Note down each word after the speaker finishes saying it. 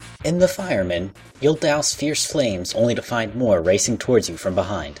In The Fireman, you'll douse fierce flames only to find more racing towards you from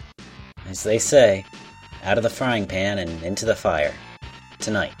behind. As they say, out of the frying pan and into the fire.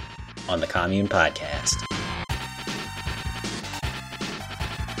 Tonight, on the Commune Podcast.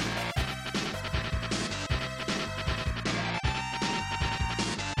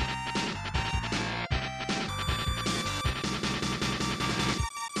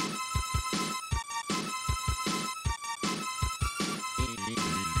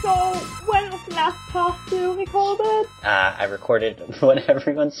 So, when was the last part you recorded? I recorded what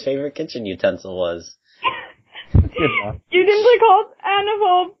everyone's favorite kitchen utensil was. You didn't record any of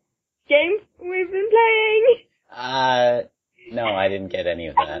the games we've been playing? No, I didn't get any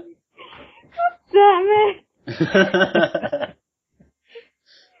of that. God damn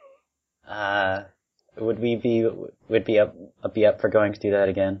it. Would we be up for going to do that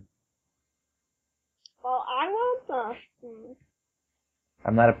again? Well, I was,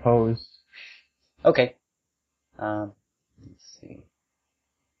 I'm not opposed. Okay. Let's see.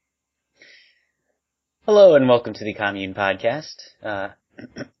 Hello and welcome to the Commune Podcast. I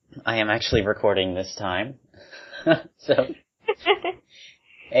am actually recording this time. So,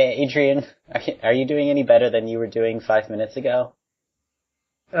 Adrian, are you doing any better than you were doing 5 minutes ago?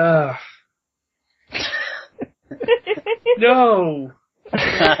 No!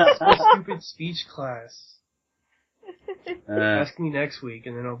 Stupid speech class. Ask me next week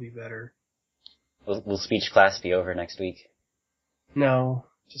and then I'll be better. Will speech class be over next week? No,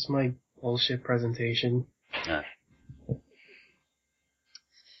 just my bullshit presentation.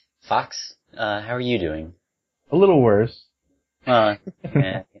 Fox, how are you doing? A little worse. Yeah,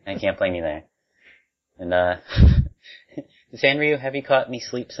 I can't blame you there. And, Sanryu, have you caught any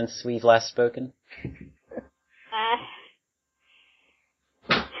sleep since we've last spoken?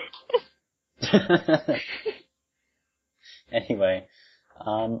 Anyway,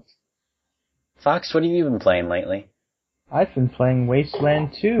 Fox, what have you been playing lately? I've been playing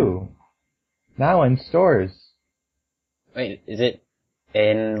Wasteland 2. Now in stores. Wait, is it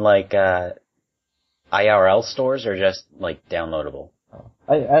in, IRL stores or just, downloadable?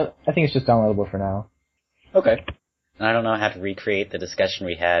 I think it's just downloadable for now. Okay. I don't know how to recreate the discussion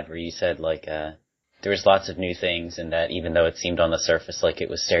we had where you said, there was lots of new things and that even though it seemed on the surface like it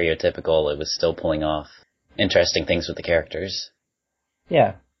was stereotypical, it was still pulling off interesting things with the characters.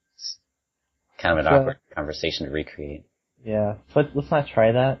 Yeah. It's kind of an awkward conversation to recreate. Yeah, but let's not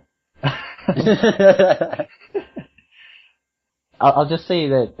try that. I'll just say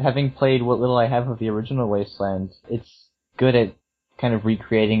that having played what little I have of the original Wasteland, it's good at kind of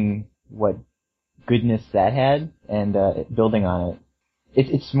recreating what goodness that had and building on it.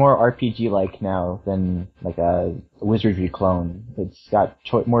 It's more RPG-like now than a Wizardry clone. It's got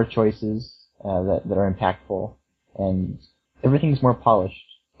more choices that are impactful, and everything's more polished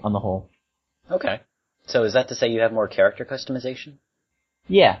on the whole. Okay. So is that to say you have more character customization?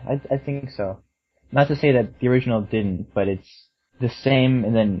 Yeah, I think so. Not to say that the original didn't, but it's the same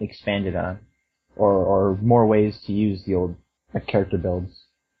and then expanded on. Or more ways to use the old character builds.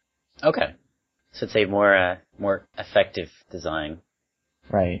 Okay. So it's a more effective design.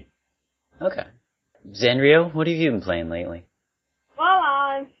 Right. Okay. Zanrio, what have you been playing lately? Well,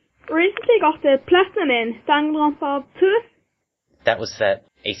 I recently got the Platinum in Danganronpa 2. That was that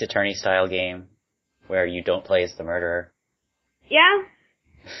Ace Attorney style game where you don't play as the murderer. Yeah.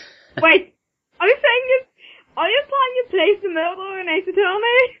 Wait, are you trying to place the murderer in Ace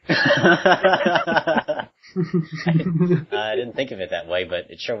Attorney? I didn't think of it that way, but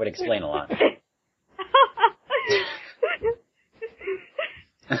it sure would explain a lot.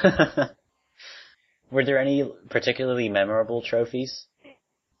 Were there any particularly memorable trophies?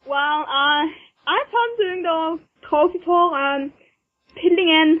 Well, I had fun doing the trophy tour and filling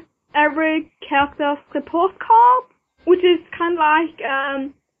in every character's report card, which is kind of like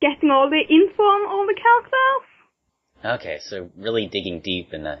getting all the info on all the characters. Okay, so really digging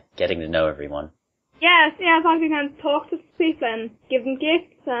deep and getting to know everyone. Yes, like you can talk to people and give them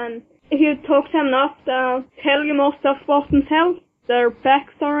gifts, and if you talk to them enough, they'll tell you more stuff about themselves, their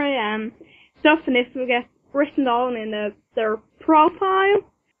backstory, and stuff, and this will get written down in their profile.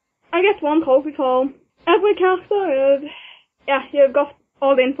 I get one trophy for every character, you've got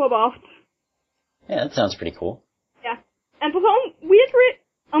all the info about. Yeah, that sounds pretty cool. Yeah. And for some weird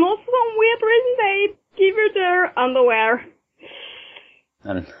reason, they give you their underwear.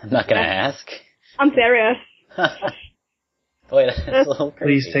 I'm not gonna ask. I'm serious. Boy, that's a little crazy.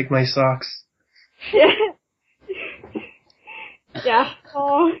 Please take my socks. Yeah. Yeah.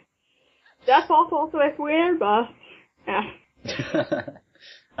 Oh, that part also is weird, but yeah.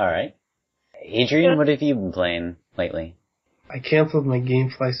 Alright. Adrian, what have you been playing lately? I canceled my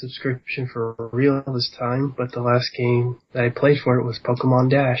GameFly subscription for real this time, but the last game that I played for it was Pokemon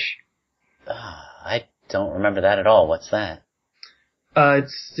Dash. I don't remember that at all. What's that?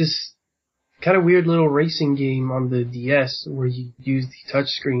 It's this kind of weird little racing game on the DS where you use the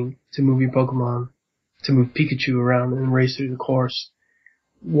touchscreen to move your Pokemon, to move Pikachu around and race through the course.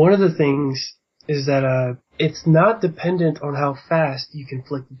 One of the things is that it's not dependent on how fast you can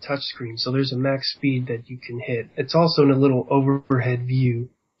flick the touchscreen, so there's a max speed that you can hit. It's also in a little overhead view,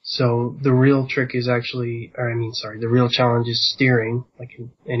 so the real trick is actually, the real challenge is steering, like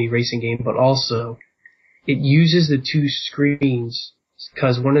in any racing game, but also it uses the two screens,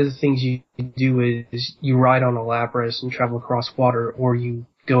 because one of the things you do is you ride on a Lapras and travel across water, or you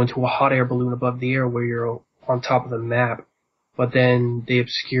go into a hot air balloon above the air where you're on top of the map. But then they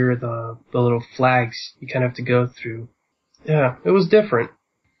obscure the little flags you kind of have to go through. Yeah, it was different.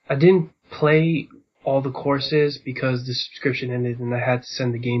 I didn't play all the courses because the subscription ended and I had to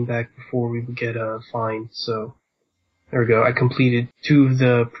send the game back before we would get fined. So there we go. I completed 2 of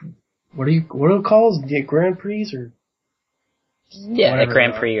the, what are it called? The Grand Prix or? Yeah, a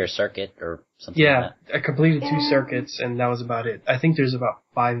Grand Prix or circuit or something like that. Yeah, I completed 2 circuits and that was about it. I think there's about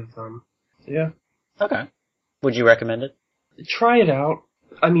 5 of them. So, yeah. Okay. Would you recommend it? Try it out.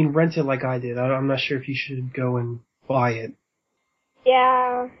 Rent it like I did. I'm not sure if you should go and buy it.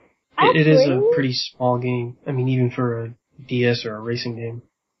 Yeah. It is a pretty small game. Even for a DS or a racing game.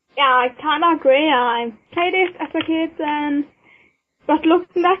 Yeah, I kind of agree. I played it as a kid, but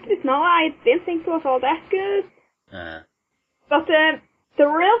looking back at it now, I didn't think it was all that good. But the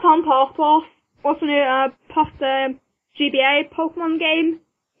real fun part was when you popped the GBA Pokemon game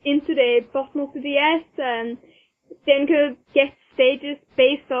into the bottom of the DS, and then could get stages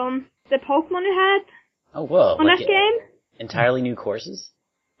based on the Pokemon you had. Oh, whoa. On that game. Entirely new courses?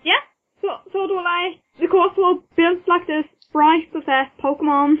 Yeah. So the course was built like the sprite of that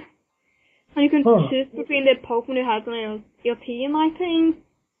Pokemon. And you can choose between the Pokemon you had on your team, I think.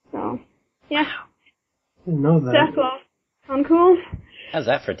 So, yeah. I didn't know that. That was kind of cool. How's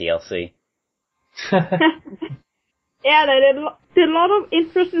that for DLC? Yeah, they did a lot of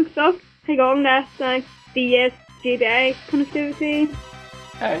interesting stuff regarding that, like DS, GBA connectivity.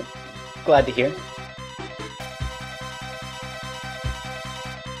 Alright. Glad to hear.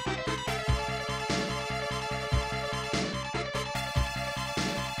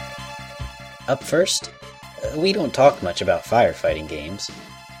 Up first, we don't talk much about firefighting games.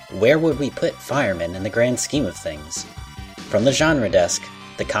 Where would we put firemen in the grand scheme of things? From the genre desk,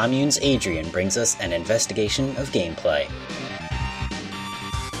 the Commune's Adrian brings us an investigation of gameplay.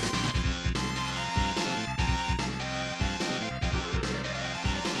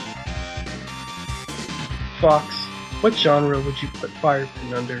 Fox, what genre would you put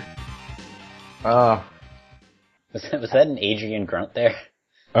Firemen under? Was that an Adrian grunt there?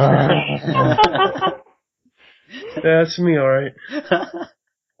 Yeah, that's me, alright.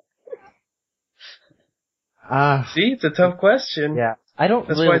 See, it's a tough question. Yeah, That's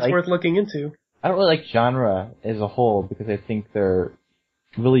really why it's worth looking into. I don't really like genre as a whole because I think they're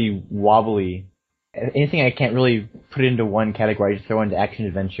really wobbly. Anything I can't really put into one category, I just throw into action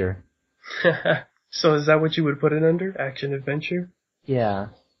adventure. So is that what you would put it under? Action adventure? Yeah.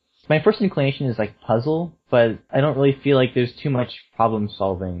 My first inclination is like puzzle, but I don't really feel like there's too much problem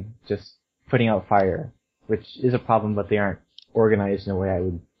solving, just putting out fire, which is a problem, but they aren't organized in a way I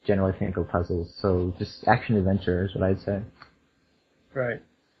would generally think of puzzles. So just action adventure is what I'd say. Right.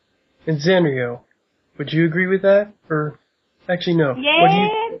 And Zanrio, would you agree with that? Or, actually no.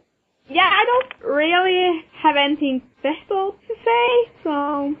 Yeah, yeah, I don't really have anything special to say,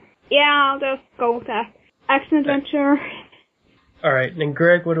 so yeah, I'll just go with that. Action adventure. Alright, and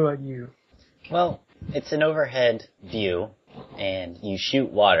Greg, what about you? Well, it's an overhead view, and you shoot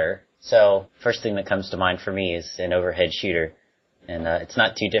water, so first thing that comes to mind for me is an overhead shooter. And it's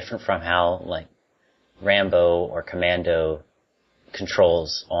not too different from how, like, Rambo or Commando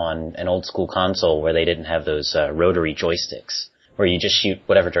controls on an old school console where they didn't have those rotary joysticks, where you just shoot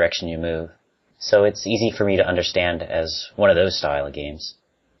whatever direction you move. So it's easy for me to understand as one of those style of games.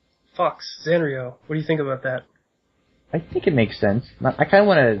 Fox, Zanrio, what do you think about that? I think it makes sense. I kind of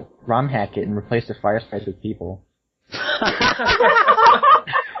want to ROM hack it and replace the fire sprites with people.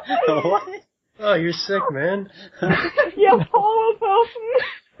 What? Oh, you're sick, man. You're a horrible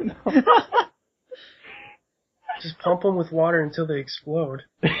person. Just pump them with water until they explode.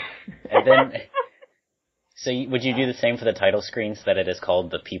 And then, so would you do the same for the title screen so that it is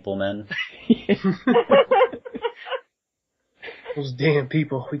called The People Men? Those damn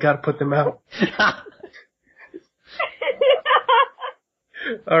people, we gotta put them out.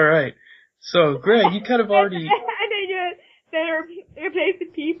 Alright. So, Greg, you kind of already... And then they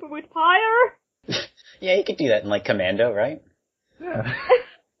but with fire. Yeah, you could do that in like Commando, right? Yeah.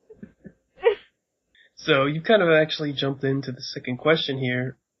 So you kind of actually jumped into the second question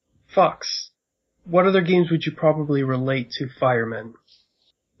here. Fox, what other games would you probably relate to Firemen?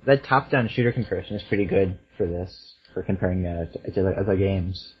 That top-down shooter comparison is pretty good for this, for comparing to other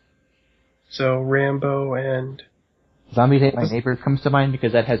games. So Rambo and... Zombies Ate My Neighbor comes to mind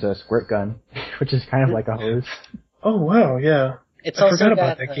because that has a squirt gun, which is kind of like a hose. Oh wow, yeah. It's I also forgot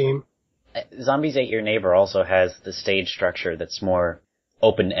about got, that game. Zombies Ate Your Neighbor also has the stage structure that's more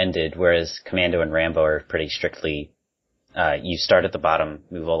open-ended, whereas Commando and Rambo are pretty strictly, you start at the bottom,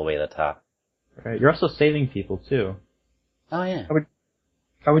 move all the way to the top. Right. You're also saving people, too. Oh, yeah.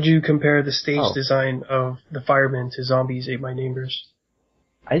 How would you compare the stage design of the Firemen to Zombies Ate My Neighbors?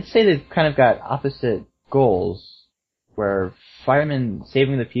 I'd say they've kind of got opposite goals, where Firemen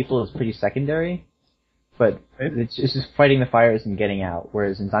saving the people is pretty secondary, but it's just fighting the fires and getting out,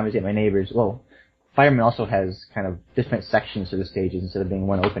 whereas in Zombies Ate My Neighbors, well, Firemen also has kind of different sections to the stages instead of being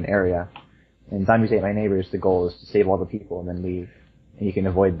one open area. In Zombies Ate My Neighbors, the goal is to save all the people and then leave, and you can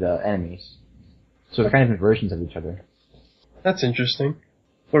avoid the enemies. So they're kind of versions of each other. That's interesting.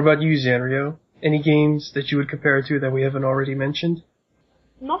 What about you, Zanrio? Any games that you would compare it to that we haven't already mentioned?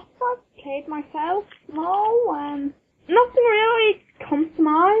 Not that I've played myself, no. Nothing really comes to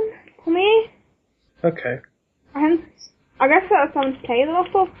mind for me. Okay. I guess I haven't played a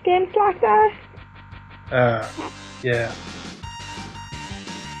lot of games like that. Yeah.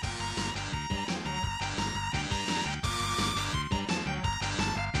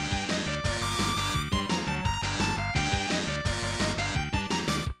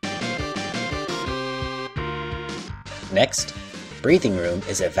 Next, breathing room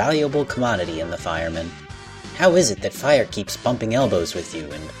is a valuable commodity in the Fireman. How is it that fire keeps bumping elbows with you,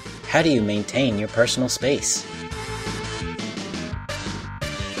 and how do you maintain your personal space?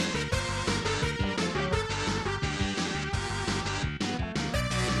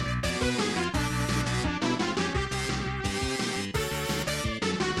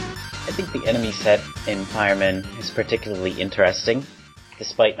 I think the enemy set in Fireman is particularly interesting,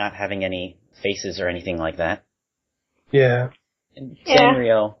 despite not having any faces or anything like that. Yeah. And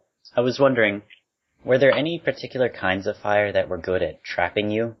Sanrio, I was wondering, were there any particular kinds of fire that were good at trapping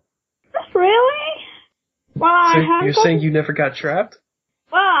you? Not really. Well, So you're saying you never got trapped?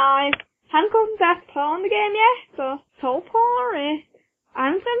 Well, I haven't gotten that far in the game yet, so far I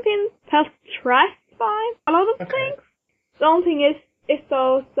haven't been felt trapped by a lot of things. The only thing is, if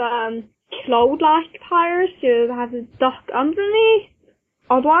those cloud-like fires, you have to duck underneath.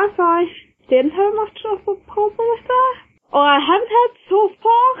 Otherwise, I didn't have much of a problem with that. Or I haven't had so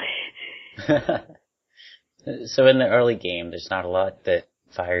far. So in the early game, there's not a lot that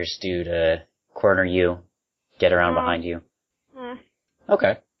fires do to corner you, get around behind you.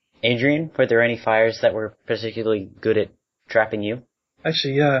 Okay. Adrian, were there any fires that were particularly good at trapping you?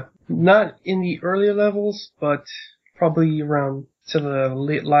 Actually, yeah. Not in the earlier levels, but probably around to the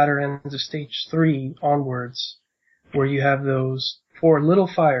latter ends of stage 3 onwards, where you have those 4 little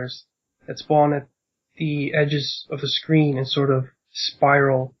fires that spawn at the edges of the screen and sort of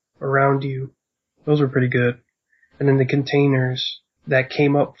spiral around you. Those were pretty good. And then the containers that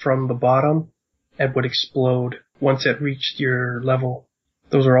came up from the bottom and would explode once it reached your level.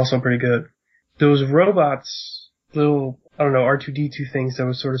 Those were also pretty good. Those robots, little, R2-D2 things that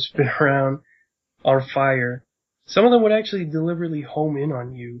would sort of spin around on fire, some of them would actually deliberately home in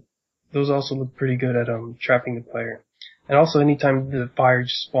on you. Those also look pretty good at trapping the player. And also anytime the fire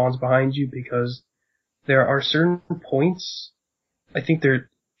just spawns behind you, because there are certain points, I think they're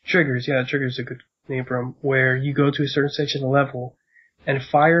triggers, triggers a good name for them, where you go to a certain section of the level, and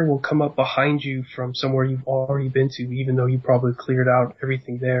fire will come up behind you from somewhere you've already been to, even though you probably cleared out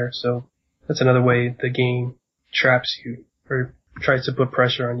everything there. So that's another way the game traps you, or tries to put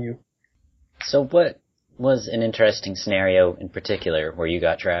pressure on you. So what was an interesting scenario in particular where you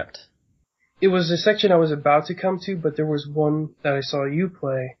got trapped? It was a section I was about to come to, but there was one that I saw you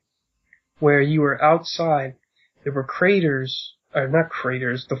play, where you were outside. There were craters, or not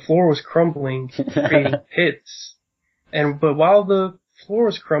craters, the floor was crumbling, creating pits. But while the floor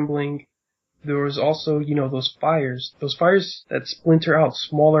was crumbling, there was also, those fires that splinter out,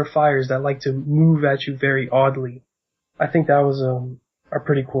 smaller fires that like to move at you very oddly. I think that was a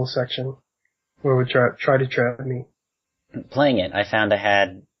pretty cool section where we try to trap me. Playing it, I found I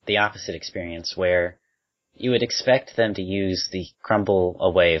had the opposite experience where you would expect them to use the crumble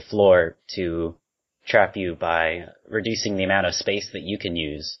away floor to trap you by reducing the amount of space that you can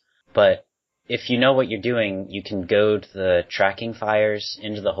use. But if you know what you're doing, you can goad the tracking fires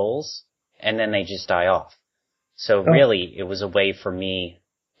into the holes, and then they just die off. So really, it was a way for me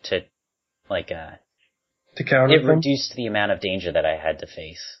to, like, To counter it them? reduced the amount of danger that I had to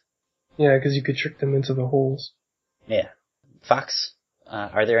face. Yeah, because you could trick them into the holes. Yeah. Fox,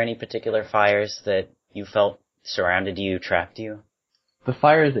 are there any particular fires that you felt surrounded you, trapped you? The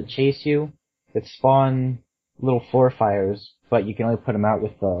fires that chase you, that spawn little floor fires, but you can only put them out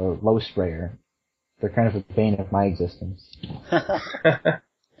with the low sprayer. They're kind of a bane of my existence.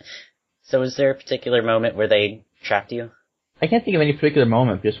 So was there a particular moment where they trapped you? I can't think of any particular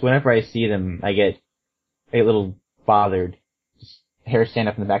moment, just whenever I see them, I get a little bothered. Just hair stand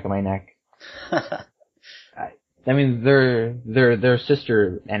up in the back of my neck. I mean, their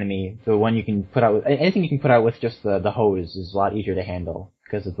sister enemy, the one you can put out with, anything you can put out with just the hose is a lot easier to handle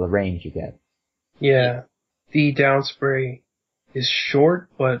because of the range you get. Yeah. The down spray is short,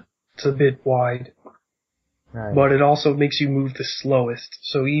 but it's a bit wide. Right. But it also makes you move the slowest.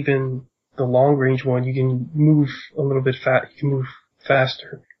 So even the long range one, you can move a little bit you can move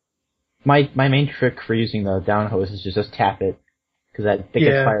faster. My main trick for using the down hose is to just tap it, because that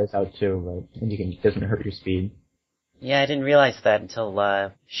gets fires out too, right? And it doesn't hurt your speed. Yeah, I didn't realize that until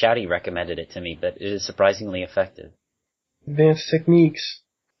Shouty recommended it to me, but it is surprisingly effective. Advanced techniques.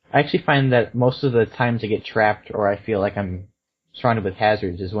 I actually find that most of the times I get trapped or I feel like I'm surrounded with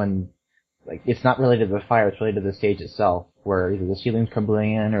hazards is when, like, it's not related to the fire, it's related to the stage itself, where either the ceiling's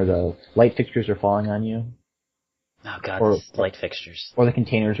crumbling in or the light fixtures are falling on you. Oh god, Or- these light fixtures. Or the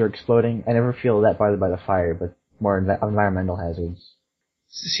containers are exploding. I never feel that bothered by the fire, but more environmental hazards.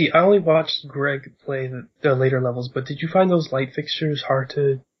 See, I only watched Greg play the later levels, but did you find those light fixtures hard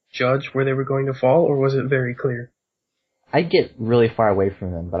to judge where they were going to fall, or was it very clear? I'd get really far away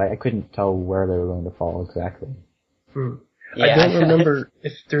from them, but I couldn't tell where they were going to fall exactly. Yeah, I don't remember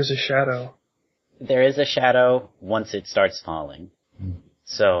if there's a shadow. There is a shadow once it starts falling.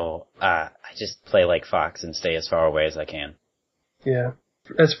 So, I just play like Fox and stay as far away as I can. Yeah.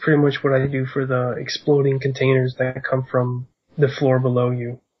 That's pretty much what I do for the exploding containers that come from the floor below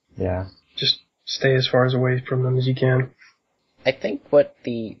you. Yeah. Just stay as far away from them as you can. I think what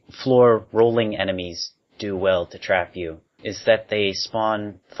the floor rolling enemies do well to trap you is that they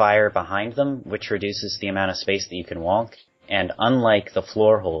spawn fire behind them, which reduces the amount of space that you can walk. And unlike the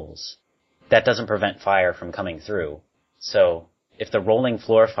floor holes, that doesn't prevent fire from coming through. So, if the rolling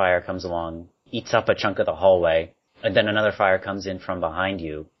floor fire comes along, eats up a chunk of the hallway, and then another fire comes in from behind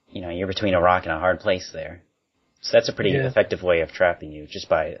you, you're between a rock and a hard place there. So that's a pretty effective way of trapping you, just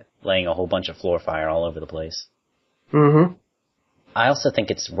by laying a whole bunch of floor fire all over the place. Mm-hmm. I also think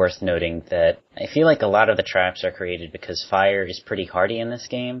it's worth noting that I feel like a lot of the traps are created because fire is pretty hardy in this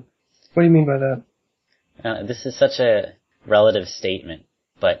game. What do you mean by that? This is such a relative statement,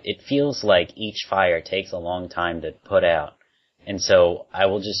 but it feels like each fire takes a long time to put out. And so I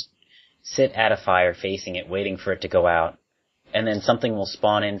will just sit at a fire facing it, waiting for it to go out, and then something will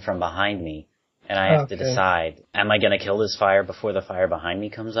spawn in from behind me, and I have to decide, am I going to kill this fire before the fire behind me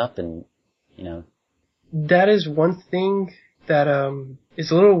comes up? And, That is one thing that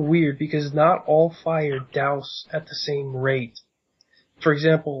is a little weird, because not all fire douse at the same rate. For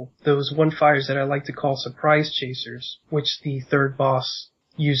example, those one fires that I like to call surprise chasers, which the third boss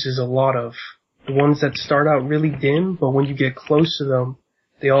uses a lot of. The ones that start out really dim, but when you get close to them,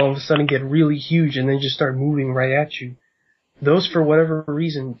 they all of a sudden get really huge and then just start moving right at you. Those, for whatever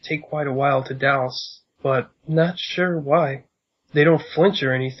reason, take quite a while to douse, but not sure why. They don't flinch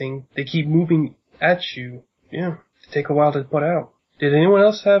or anything. They keep moving at you. Yeah, they take a while to put out. Did anyone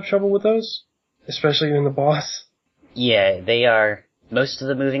else have trouble with those? Especially in the boss? Yeah, they are. Most of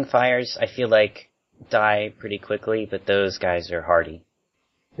the moving fires, I feel like, die pretty quickly, but those guys are hardy.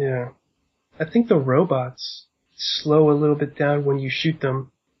 Yeah. I think the robots slow a little bit down when you shoot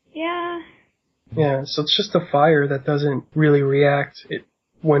them. Yeah. Yeah, so it's just the fire that doesn't really react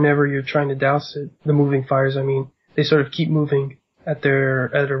whenever you're trying to douse it. The moving fires, I mean. They sort of keep moving at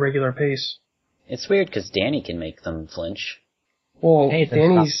a regular pace. It's weird because Danny can make them flinch. Well, Hey, it's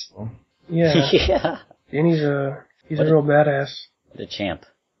Danny's... unstoppable. Yeah. Yeah. Danny's he's a real badass. The champ.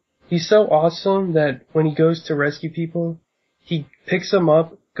 He's so awesome that when he goes to rescue people, he picks them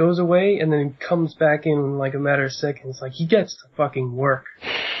up, goes away, and then comes back in like a matter of seconds. Like, he gets to fucking work.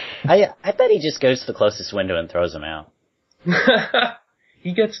 I bet he just goes to the closest window and throws them out.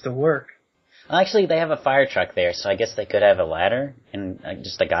 He gets to work. Actually, they have a fire truck there, so I guess they could have a ladder, and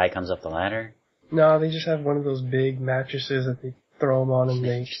just a guy comes up the ladder. No, they just have one of those big mattresses that they throw them on, and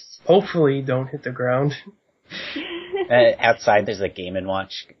they hopefully don't hit the ground. Outside, there's a Game &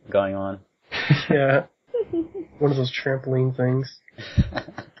 Watch going on. Yeah. One of those trampoline things.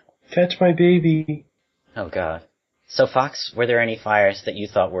 Catch my baby. Oh, God. So, Fox, were there any fires that you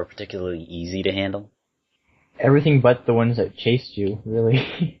thought were particularly easy to handle? Everything but the ones that chased you,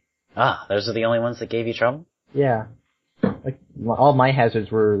 really. Ah, those are the only ones that gave you trouble? Yeah. Like, all my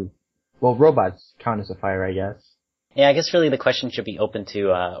hazards were, well, robots count as a fire, I guess. Yeah, I guess really the question should be open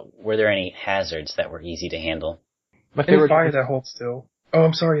to, were there any hazards that were easy to handle? My Any fire that holds still. Oh,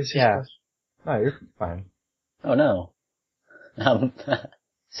 I'm sorry, it's his Yeah. question. No, you're fine. Oh no.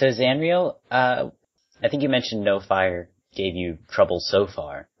 So Zanrio, I think you mentioned no fire gave you trouble so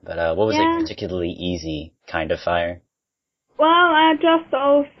far, but what was a particularly easy kind of fire? Well, just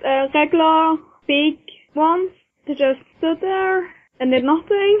those regular big ones that just stood there and did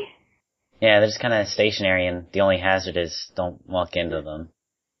nothing. Yeah, they're just kind of stationary, and the only hazard is don't walk into them.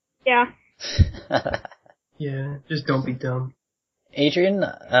 Yeah. Yeah, just don't be dumb. Adrian,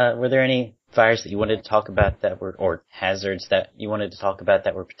 were there any fires that you wanted to talk about that were, or hazards that you wanted to talk about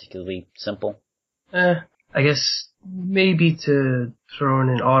that were particularly simple? I guess maybe to throw in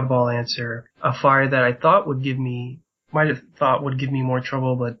an oddball answer, a fire that I thought might have thought would give me more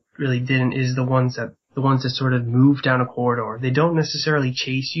trouble, but really didn't, is the ones that sort of move down a corridor. They don't necessarily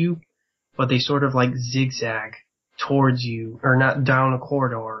chase you, but they sort of like zigzag towards you, or not down a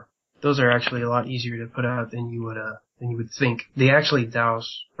corridor. Those are actually a lot easier to put out than you would think. They actually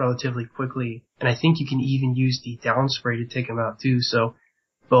douse relatively quickly, and I think you can even use the down spray to take them out too. So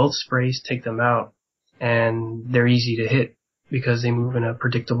both sprays take them out, and they're easy to hit because they move in a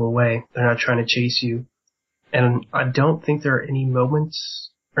predictable way. They're not trying to chase you. And I don't think there are any moments,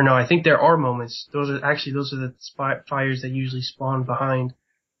 or no, I think there are moments. Those are the fires that usually spawn behind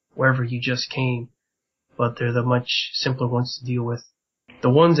wherever you just came, but they're the much simpler ones to deal with. The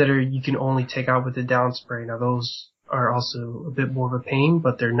ones that you can only take out with the down spray, now those are also a bit more of a pain,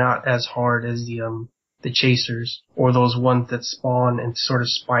 but they're not as hard as the chasers, or those ones that spawn and sort of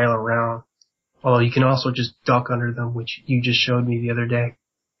spiral around. Although you can also just duck under them, which you just showed me the other day.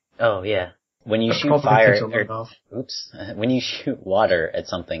 Oh yeah. When you shoot fire, when you shoot water at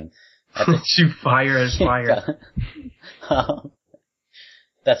something, shoot fire as fire.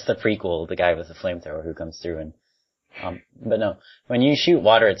 That's the prequel, the guy with the flamethrower who comes through and, but no, when you shoot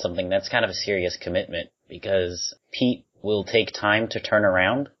water at something, that's kind of a serious commitment because Pete will take time to turn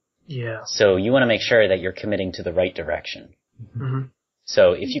around. Yeah. So you want to make sure that you're committing to the right direction. Mm-hmm.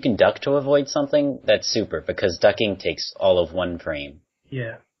 So if you can duck to avoid something, that's super because ducking takes all of one frame.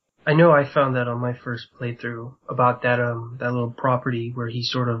 Yeah. I know I found that on my first playthrough about that little property where he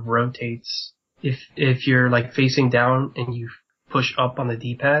sort of rotates. If you're like facing down and you push up on the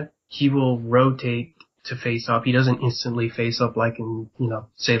D-pad, he will rotate to face up. He doesn't instantly face up like in,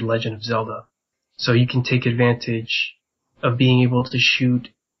 say The Legend of Zelda. So you can take advantage of being able to shoot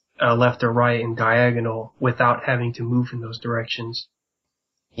left or right and diagonal without having to move in those directions.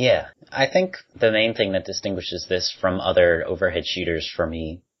 Yeah, I think the main thing that distinguishes this from other overhead shooters for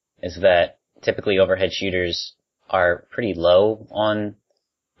me is that typically overhead shooters are pretty low on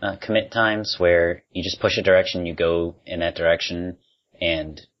commit times where you just push a direction, you go in that direction,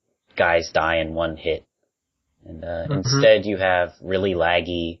 and guys die in one hit. And instead you have really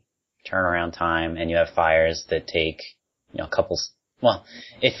laggy turnaround time, and you have fires that take,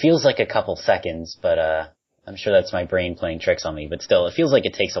 it feels like a couple seconds, but I'm sure that's my brain playing tricks on me, but still, it feels like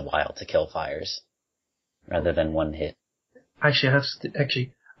it takes a while to kill fires rather than one hit.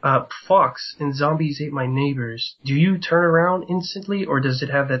 Actually, Fox in Zombies Ate My Neighbors, do you turn around instantly, or does it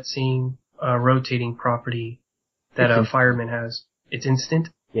have that same rotating property that a fireman has? It's instant?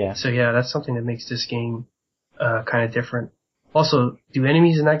 Yeah. So yeah, that's something that makes this game kind of different. Also, do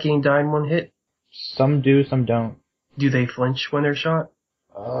enemies in that game die in one hit? Some do, some don't. Do they flinch when they're shot?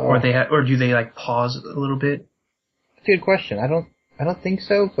 Or do they like pause a little bit? That's a good question. I don't think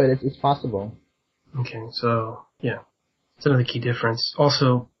so, but it's possible. Okay, so yeah. It's another key difference.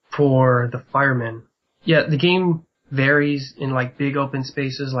 Also, for the firemen, yeah, the game varies in like big open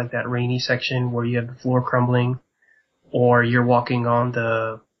spaces like that rainy section where you have the floor crumbling, or you're walking on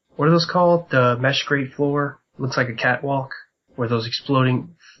what are those called? The mesh grate floor. It looks like a catwalk where those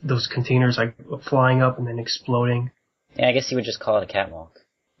containers like flying up and then exploding. Yeah, I guess you would just call it a catwalk.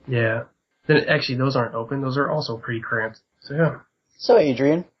 Yeah. Then actually those aren't open. Those are also pretty cramped. So yeah. So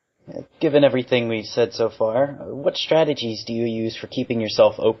Adrian, given everything we've said so far, what strategies do you use for keeping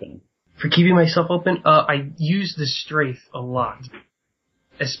yourself open? For keeping myself open, I use the strafe a lot.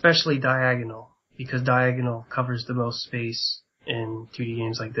 Especially diagonal, because diagonal covers the most space in 2D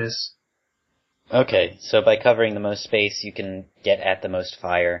games like this. Okay, so by covering the most space, you can get at the most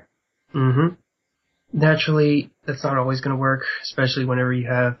fire. Mm-hmm. Naturally, that's not always going to work, especially whenever you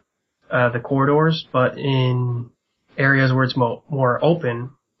have the corridors, but in areas where it's more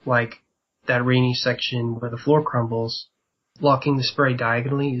open, like that rainy section where the floor crumbles, blocking the spray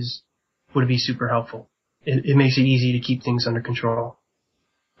diagonally would be super helpful. it makes it easy to keep things under control.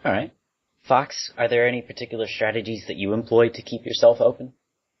 Alright. Fox, are there any particular strategies that you employ to keep yourself open?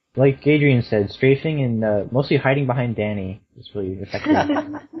 Like Adrian said, strafing and mostly hiding behind Danny is really effective.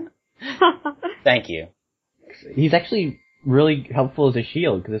 Thank you. He's actually really helpful as a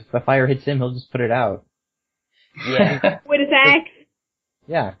shield, because if the fire hits him, he'll just put it out. Yeah. With his axe.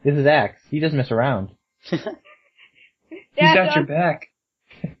 Yeah, this is Axe. He doesn't mess around. He's got your back.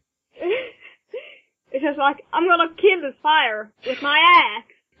 It's just like, I'm gonna kill this fire with my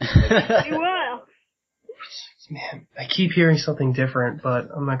axe. You will. Man, I keep hearing something different, but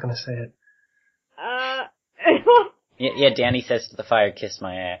I'm not gonna say it. Yeah, Danny says to the fire, kiss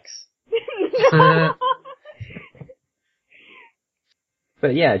my axe.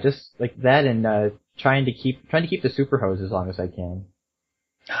 But yeah, just like that, and trying to keep the super hose as long as I can.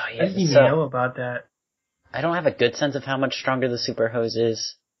 Oh, yeah. I didn't even know about that. I don't have a good sense of how much stronger the super hose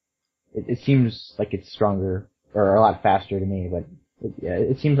is. It seems like it's stronger, or a lot faster to me, but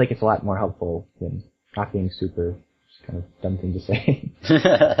it seems like it's a lot more helpful than not being super. It's kind of a dumb thing to say.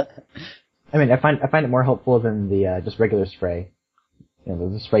 I mean, I find it more helpful than the just regular spray. You know,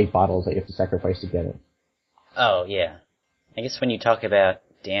 the spray bottles that you have to sacrifice to get it. Oh, yeah. I guess when you talk about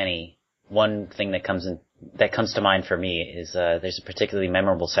Danny, one thing that comes to mind for me is there's a particularly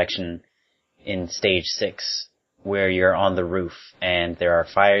memorable section in Stage 6 where you're on the roof and there are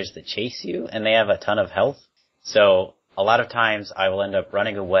fires that chase you and they have a ton of health. So a lot of times I will end up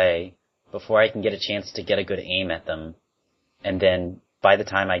running away before I can get a chance to get a good aim at them. And then by the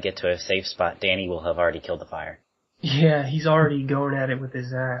time I get to a safe spot, Danny will have already killed the fire. Yeah, he's already going at it with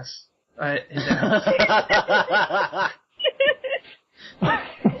his ass. His ass.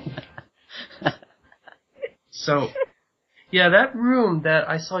 So, yeah, that room that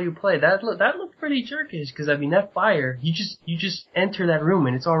I saw you play, that looked pretty jerkish, because I mean, that fire, you just enter that room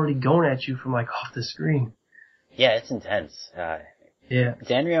and it's already going at you from like off the screen. Yeah, it's intense. Yeah.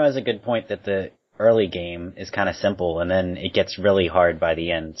 Zanrio has a good point that the early game is kind of simple and then it gets really hard by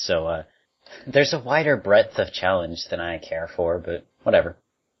the end, so there's a wider breadth of challenge than I care for, but whatever.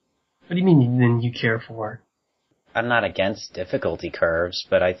 What do you mean than you care for? I'm not against difficulty curves,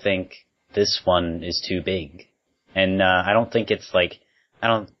 but I think this one is too big. And I don't think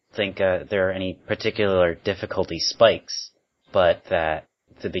there are any particular difficulty spikes, but that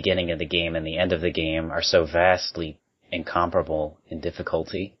the beginning of the game and the end of the game are so vastly incomparable in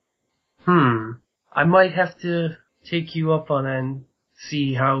difficulty. I might have to take you up on that and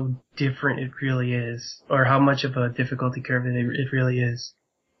see how different it really is, or how much of a difficulty curve it really is.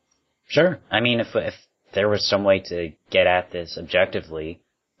 Sure. I mean, if there was some way to get at this objectively,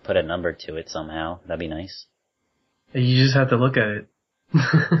 put a number to it somehow, that'd be nice. You just have to look at it.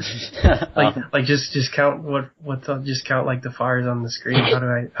 just count just count like the fires on the screen.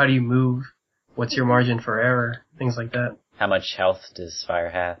 How do you move? What's your margin for error? Things like that. How much health does fire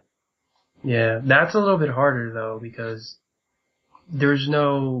have? Yeah, that's a little bit harder though, because there's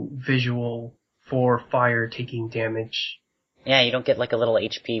no visual for fire taking damage. Yeah, you don't get like a little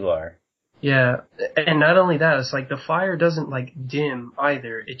HP bar. Yeah, and not only that, it's like the fire doesn't like dim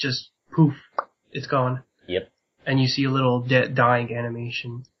either. It just poof, it's gone. Yep. And you see a little dying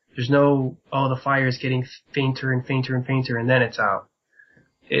animation. There's no, the fire is getting fainter and fainter and fainter, and then it's out.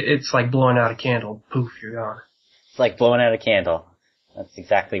 It's like blowing out a candle. Poof, you're gone. It's like blowing out a candle. That's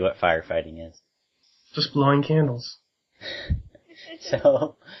exactly what firefighting is. Just blowing candles.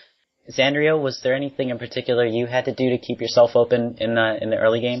 So, Xandrio, was there anything in particular you had to do to keep yourself open in the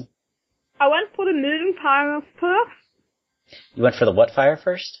early game? I went for the moving fire first. You went for the what fire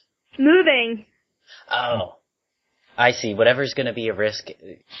first? Moving. Oh. I see. Whatever's going to be a risk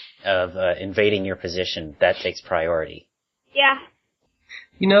of invading your position, that takes priority. Yeah.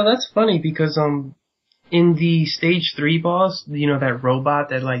 You know, that's funny because in the stage 3 boss, you know, that robot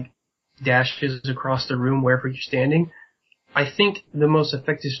that like dashes across the room wherever you're standing, I think the most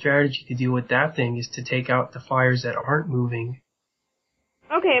effective strategy to deal with that thing is to take out the fires that aren't moving.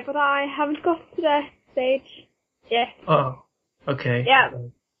 Okay, but I haven't got to that stage yet. Oh, okay. Yeah.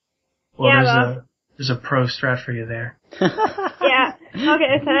 Well, yeah, there's a pro strat for you there. Yeah.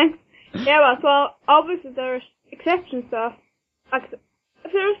 Okay, thanks. Yeah, well, obviously there's exceptions though. Like,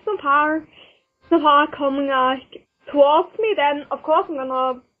 if there's some power coming like towards me, then of course I'm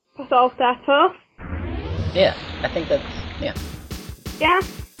gonna pass off that first. Yeah, I think that's, yeah. Yeah.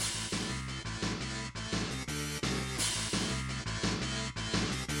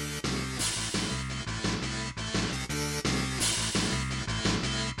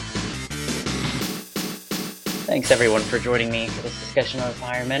 Thanks everyone for joining me for this discussion on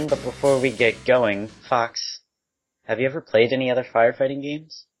firemen, but before we get going, Fox, have you ever played any other firefighting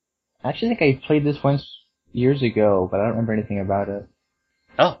games? I actually think I played this once years ago, but I don't remember anything about it.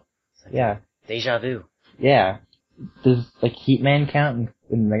 Oh. Yeah. Deja vu. Yeah. Does, like, Heatman count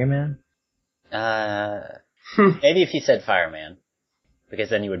in Mega Man? Maybe if you said Fireman. Because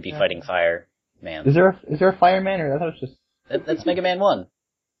then you would be fighting Fireman. Is there a Fireman, or I thought it was just... That's Mega Man 1.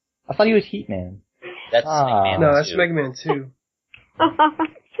 I thought he was Heatman. That's Mega Man 2. No, that's Mega Man 2.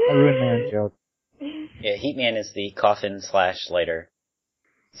 I ruined my own joke. Yeah, Heatman is the coffin/lighter.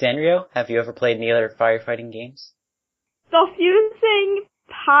 Sanrio, have you ever played any other firefighting games? Stuff using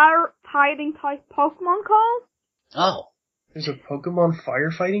fighting type Pokemon calls? Oh. There's a Pokemon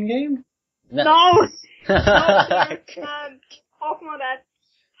firefighting game? No! No. There's Pokemon that's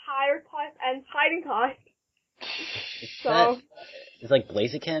fire type and fighting type. So, It's like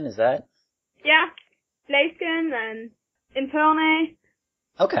Blaziken, is that? yeah. Blaziken and Infernape.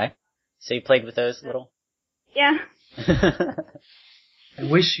 Okay. So you played with those little? Yeah. I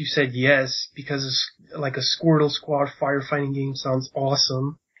wish you said yes, because like a Squirtle Squad firefighting game sounds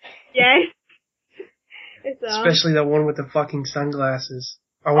awesome. Yes. It's Especially that one with the fucking sunglasses.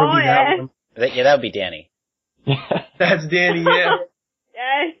 I want to be that one. Yeah, that would be Danny. That's Danny, yeah.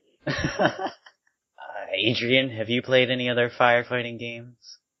 Yes. Adrian, have you played any other firefighting games?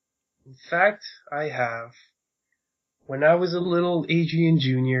 In fact, I have. When I was a little Adrian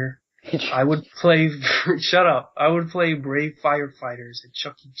Jr., I would play, shut up, I would play Brave Firefighters at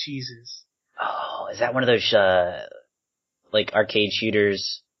Chuck E. Cheese's. Oh, is that one of those, like arcade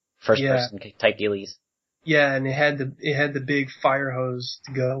shooters, first person type dealies? Yeah, and it had the big fire hose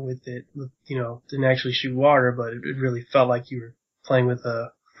to go with it. You know, didn't actually shoot water, but it really felt like you were playing with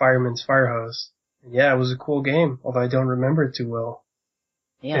a fireman's fire hose. And yeah, it was a cool game, although I don't remember it too well.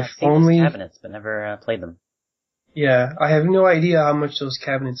 Yeah, If I've seen only- those cabinets, but never played them. Yeah, I have no idea how much those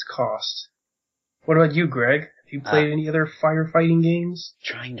cabinets cost. What about you, Greg? Have you played any other firefighting games?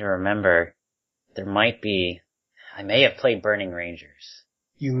 Trying to remember. There might be. I may have played Burning Rangers.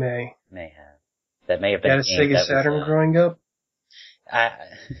 You may. May have. That may have been You had a a game Sega that Saturn was, growing up?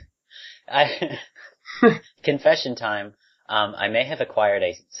 I confession time. I may have acquired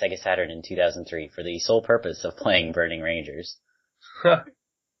a Sega Saturn in 2003 for the sole purpose of playing Burning Rangers.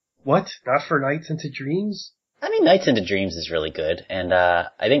 What? Not for Nights into Dreams? I mean, Nights into Dreams is really good, and I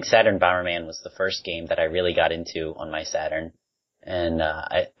think Saturn Bomberman was the first game that I really got into on my Saturn, and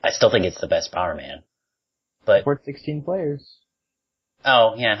I still think it's the best Bomberman. But For 16 players.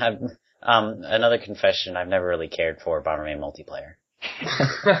 oh yeah, another confession: I've never really cared for Bomberman multiplayer,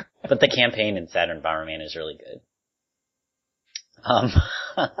 but the campaign in Saturn Bomberman is really good.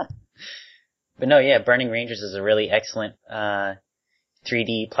 But no, yeah, Burning Rangers is a really excellent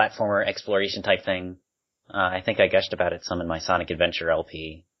 3D platformer exploration type thing. I think I gushed about it some in my Sonic Adventure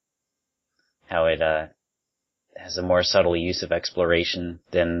LP. How it has a more subtle use of exploration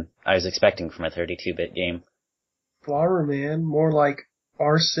than I was expecting from a 32-bit game. Flower Man, more like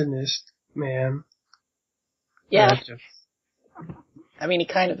Arsonist Man. Yeah, Gotcha. I mean, he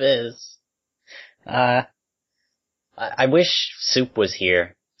kind of is. I wish Soup was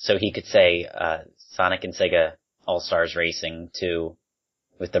here so he could say Sonic and Sega All-Stars Racing 2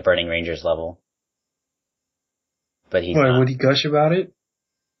 with the Burning Rangers level. But he's What, not. would he gush about it?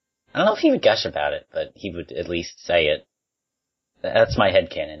 I don't know if he would gush about it, but he would at least say it. That's my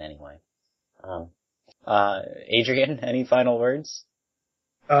headcanon anyway. Adrian, any final words?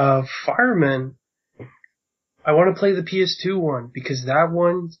 Fireman. I want to play the PS2 one, because that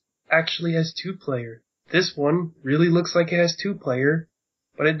one actually has 2-player. This one really looks like it has 2-player,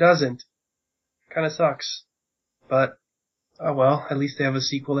 but it doesn't. Kinda sucks. But, oh well, at least they have a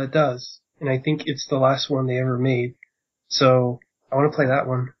sequel that does. And I think it's the last one they ever made. So, I want to play that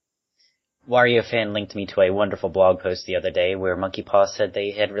one. Wario Fan linked me to a wonderful blog post the other day where Monkey Paw said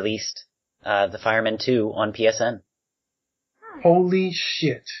they had released the Fireman 2 on PSN. Holy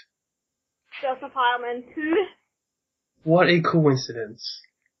shit. Just a Fireman 2. What a coincidence.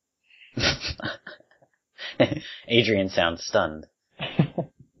 Adrian sounds stunned.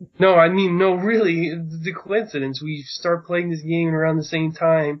 No, I mean, no, really, the coincidence. We start playing this game around the same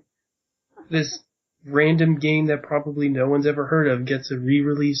time. This random game that probably no one's ever heard of gets a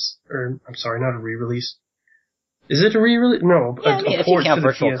re-release, or, I'm sorry, not a re-release. Is it a re-release? No, Yeah, I mean, if you port count to the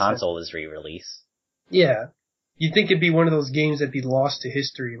Virtual PSN. Console as re-release. Yeah. You'd think it'd be one of those games that'd be lost to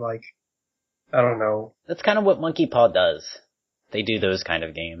history, like, I don't know. That's kind of what Monkey Paw does. They do those kind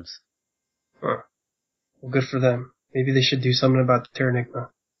of games. Huh. Well, good for them. Maybe they should do something about the Terranigma.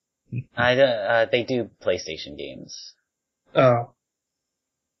 They do PlayStation games. Oh.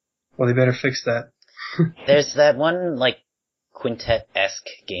 Well, they better fix that. There's that one, like, Quintet-esque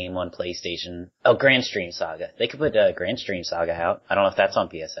game on PlayStation. Oh, Grand Stream Saga. They could put Grand Stream Saga out. I don't know if that's on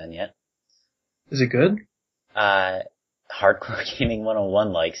PSN yet. Is it good? Hardcore Gaming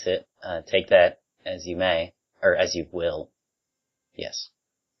 101 likes it. Take that as you may, or as you will. Yes.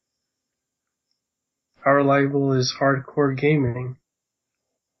 How reliable is Hardcore Gaming?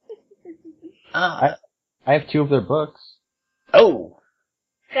 I have 2 of their books. Oh!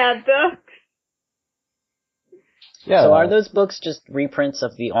 Yeah, books. Yeah. So are those books just reprints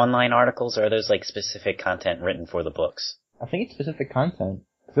of the online articles, or are those like specific content written for the books? I think it's specific content.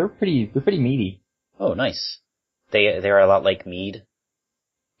 They're pretty meaty. Oh, nice. They're a lot like mead.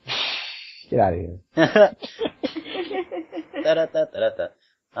 Get out of here.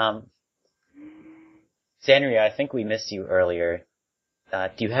 Zanria, I think we missed you earlier.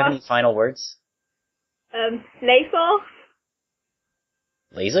 Do you have any final words? Laser?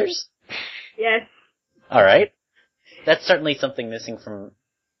 Lasers? Yes. Alright. That's certainly something missing from...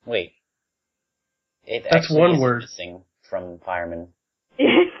 Wait. That's one word. Missing from Fireman.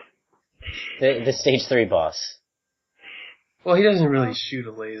 Yes. The stage 3 boss. Well, he doesn't really shoot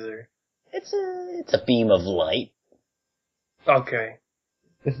a laser. It's a beam of light. Okay.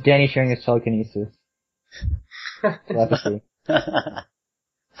 This is Danny sharing his telekinesis. Telepathy.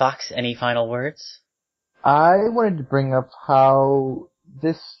 Fox, any final words? I wanted to bring up how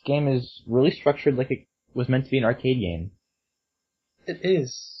this game is really structured like it was meant to be an arcade game. It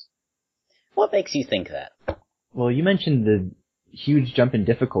is. What makes you think that? Well, you mentioned the huge jump in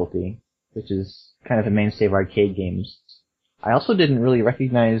difficulty, which is kind of the mainstay of arcade games. I also didn't really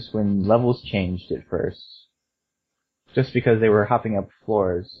recognize when levels changed at first. Just because they were hopping up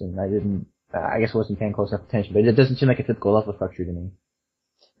floors, and I guess I wasn't paying close enough attention, but it doesn't seem like a typical level structure to me.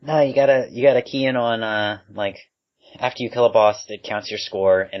 No, you gotta key in on, like, after you kill a boss, it counts your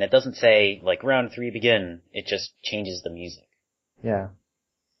score, and it doesn't say, like, round 3 begin, it just changes the music. Yeah.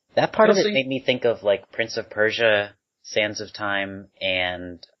 That part of it made me think of, like, Prince of Persia, Sands of Time,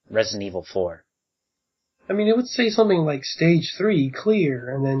 and Resident Evil 4. I mean, it would say something like stage 3, clear,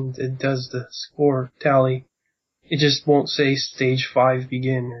 and then it does the score tally. It just won't say stage 5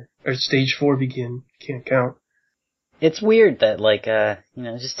 begin, or stage 4 begin. Can't count. It's weird that, like,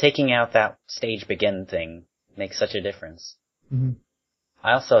 just taking out that stage begin thing makes such a difference. Mm-hmm.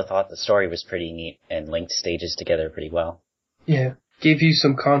 I also thought the story was pretty neat and linked stages together pretty well. Yeah. Gave you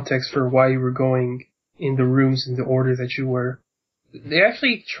some context for why you were going in the rooms in the order that you were. They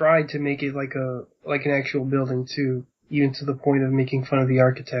actually tried to make it like an actual building too, even to the point of making fun of the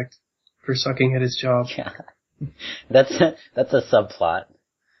architect for sucking at his job. Yeah. That's a subplot.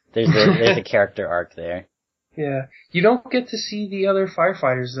 There's a character arc there. Yeah. You don't get to see the other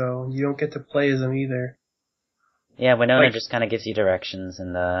firefighters though, and you don't get to play as them either. Yeah, Winona just kind of gives you directions,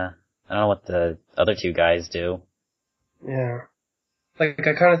 and I don't know what the other 2 guys do. Yeah. Like,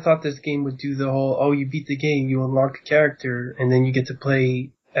 I kind of thought this game would do the whole, you beat the game, you unlock a character, and then you get to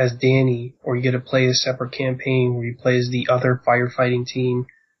play as Danny, or you get to play a separate campaign where you play as the other firefighting team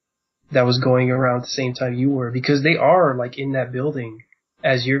that was going around at the same time you were, because they are, like, in that building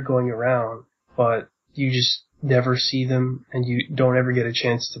as you're going around, but you just never see them, and you don't ever get a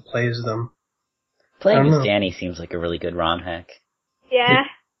chance to play as them. Playing as Danny seems like a really good ROM hack. Yeah.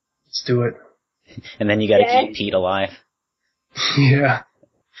 Let's do it. And then you gotta keep Pete alive. Yeah.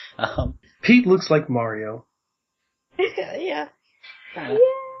 Pete looks like Mario. Yeah.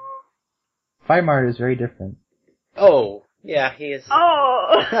 Fire Mario is very different. Oh, yeah, he is.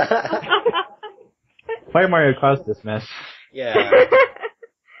 Oh! Fire Mario caused this mess. Yeah.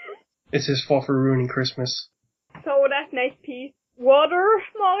 It's his fault for ruining Christmas. So that's nice piece. Water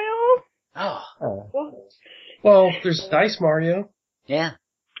Mario? Oh. What? Well, there's Ice Mario. Yeah.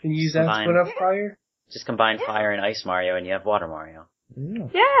 Can you use that to put out fire? Just combine Fire and Ice Mario and you have Water Mario.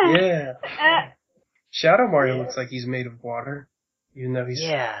 Yeah. Yeah. Shadow Mario looks like he's made of water. Even though he's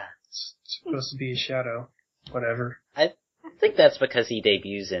supposed to be a shadow. Whatever. I think that's because he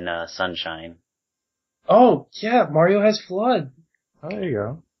debuts in Sunshine. Oh, yeah, Mario has Flood. Oh, there you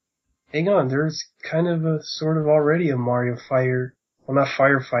go. Hang on, there's kind of a sort of already a Mario fire. Well, not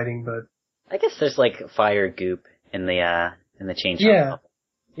firefighting, but... I guess there's like fire goop in the Chainsaw. Yeah.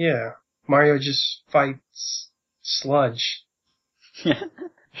 Yeah. Mario just fights sludge.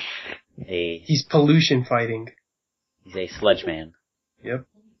 He's pollution fighting. He's a sludge man. Yep.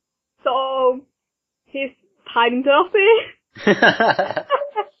 So, he's hiding dirty?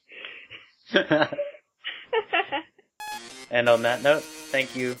 And on that note,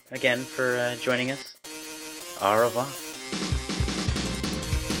 thank you again for joining us. Au revoir.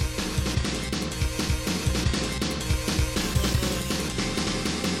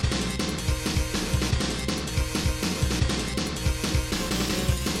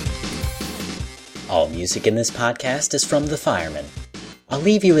 All music in this podcast is from The Fireman. I'll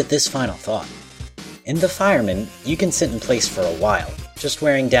leave you with this final thought. In the Fireman, you can sit in place for a while, just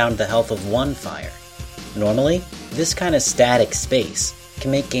wearing down the health of one fire. Normally, this kind of static space can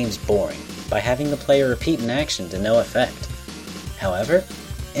make games boring by having the player repeat an action to no effect. However,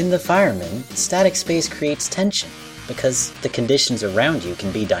 in the Fireman, static space creates tension because the conditions around you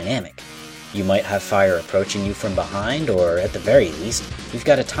can be dynamic. You might have fire approaching you from behind, or at the very least, you've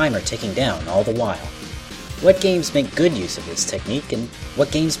got a timer ticking down all the while. What games make good use of this technique, and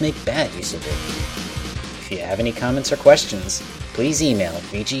what games make bad use of it? If you have any comments or questions, please email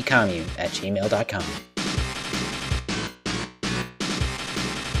vgcommune@gmail.com.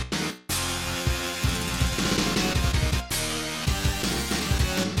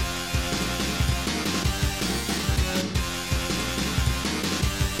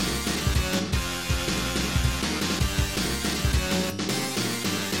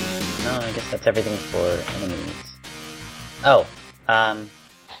 No, I guess that's everything for enemies. Oh,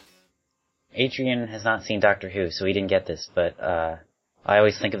 Adrian has not seen Doctor Who, so he didn't get this, but I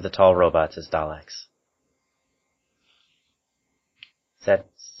always think of the tall robots as Daleks. Does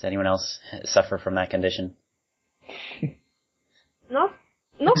anyone else suffer from that condition? Not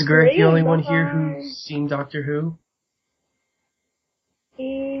Is Greg really, the only one but here who's seen Doctor Who?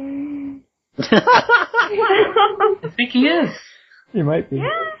 I think he is. You might be. Yeah.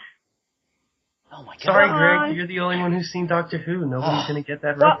 Oh my god. Sorry, Greg, you're the only one who's seen Doctor Who. Nobody's gonna get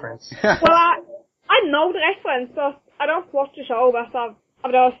that Well- reference. Well, I know the reference, but I don't watch the show, but I've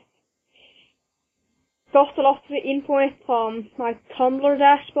just got a lot of the info from my Tumblr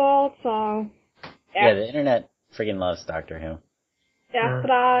dashboard, so Yeah, the internet friggin' loves Doctor Who. yeah, Yeah.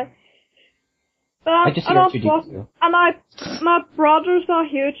 but I just see don't R2D2. watch, and my brothers are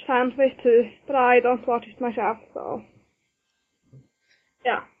huge fans of it too, but I don't watch it myself, so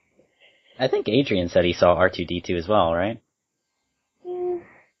yeah. I think Adrian said he saw R2-D2 as well, right? Yeah.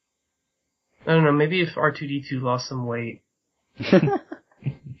 I don't know, maybe if R2-D2 lost some weight.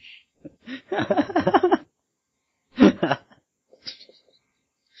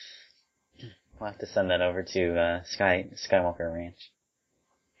 We'll have to send that over to Skywalker Ranch.